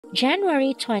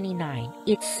January 29.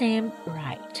 It seemed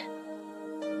right.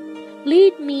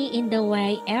 Lead me in the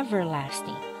way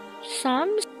everlasting.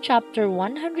 Psalms chapter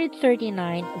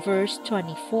 139 verse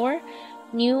 24,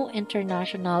 New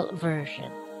International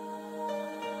Version.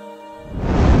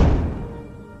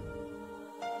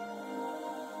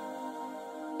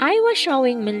 I was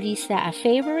showing Melissa a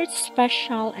favorite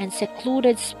special and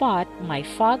secluded spot my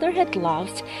father had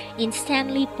loved in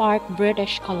Stanley Park,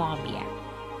 British Columbia.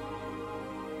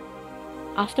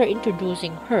 After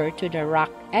introducing her to the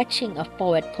rock etching of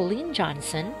poet Pauline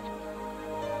Johnson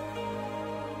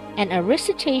and a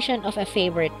recitation of a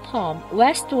favorite poem,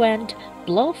 West Wind,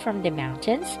 Blow from the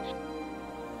Mountains,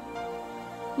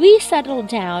 we settled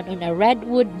down on a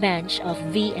redwood bench of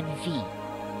V&V.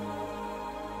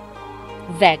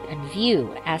 Veg and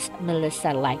View, as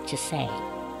Melissa liked to say.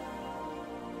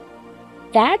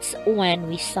 That's when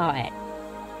we saw it.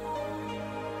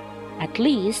 At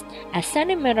least a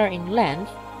centimeter in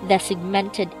length, the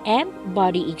segmented ant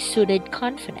body exuded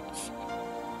confidence.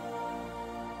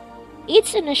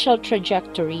 Its initial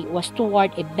trajectory was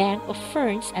toward a bank of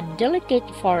ferns and delicate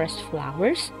forest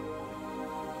flowers,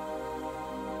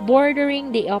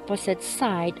 bordering the opposite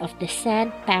side of the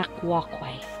sand-packed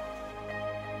walkway.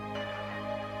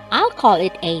 "I'll call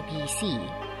it ABC,"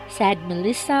 said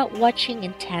Melissa, watching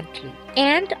intently,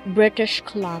 "and British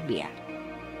Columbia."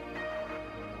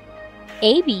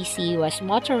 ABC was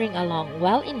motoring along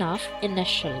well enough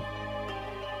initially.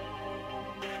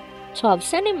 12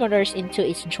 centimeters into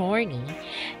its journey,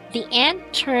 the ant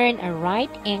turned a right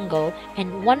angle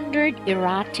and wandered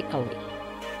erratically.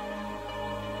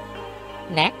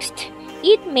 Next,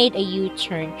 it made a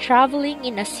U-turn, traveling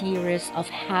in a series of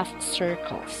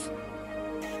half-circles.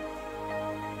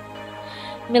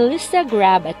 Melissa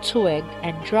grabbed a twig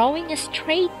and, drawing a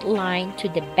straight line to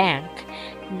the bank,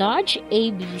 nudged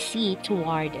ABC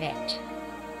toward it.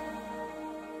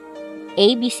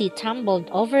 ABC tumbled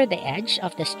over the edge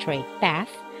of the straight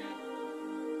path,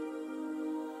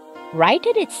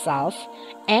 righted itself,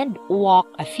 and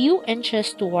walked a few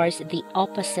inches towards the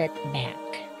opposite bank.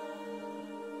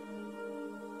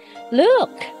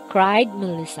 "Look!" cried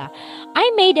Melissa.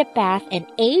 "I made a path and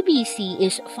ABC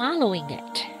is following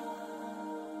it."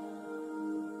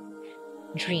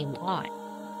 Dream on,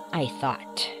 I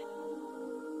thought.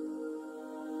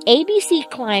 ABC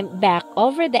climbed back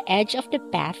over the edge of the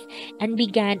path and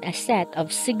began a set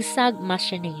of zigzag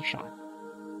machinations.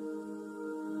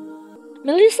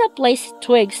 Melissa placed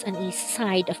twigs on each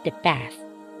side of the path,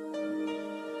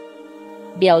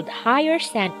 built higher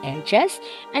sand edges,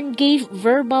 and gave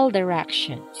verbal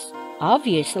directions.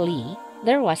 Obviously,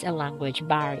 there was a language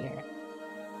barrier.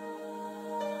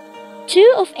 "Two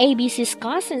of ABC's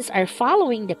cousins are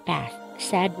following the path,"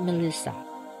 said Melissa.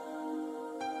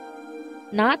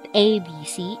 Not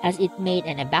ABC, as it made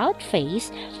an about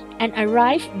face and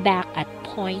arrived back at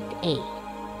point A.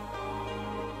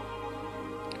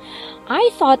 I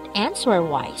thought ants were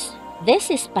wise. This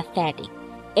is pathetic.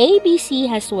 ABC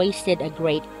has wasted a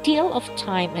great deal of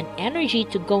time and energy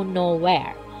to go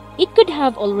nowhere. It could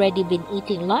have already been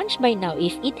eating lunch by now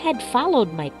if it had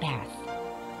followed my path.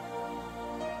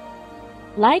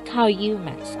 "Like how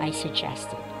humans," I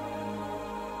suggested.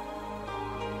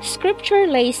 "Scripture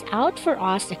lays out for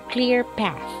us a clear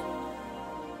path,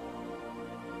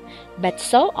 but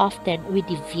so often we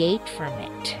deviate from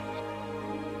it,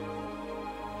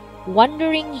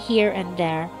 wandering here and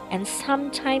there and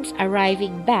sometimes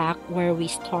arriving back where we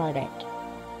started,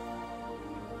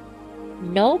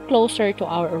 no closer to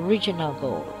our original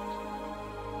goal."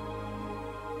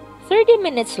 30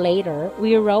 minutes later,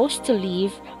 we rose to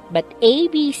leave, but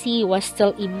ABC was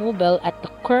still immobile at the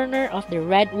corner of the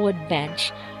redwood bench,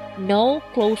 no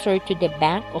closer to the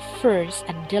bank of ferns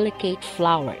and delicate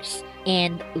flowers,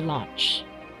 and lunch.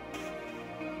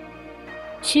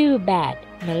 "Too bad,"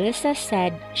 Melissa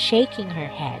said, shaking her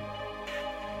head.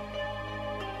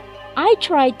 I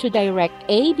tried to direct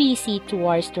ABC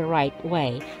towards the right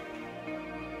way,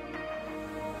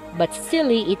 but still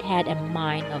it had a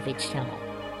mind of its own.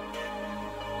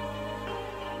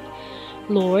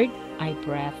 "Lord," I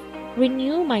breathed,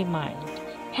 "renew my mind.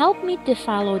 Help me to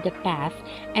follow the path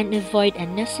and avoid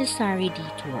unnecessary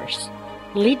detours.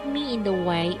 Lead me in the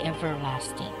way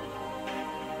everlasting."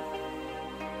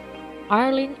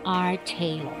 Arlene R.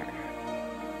 Taylor.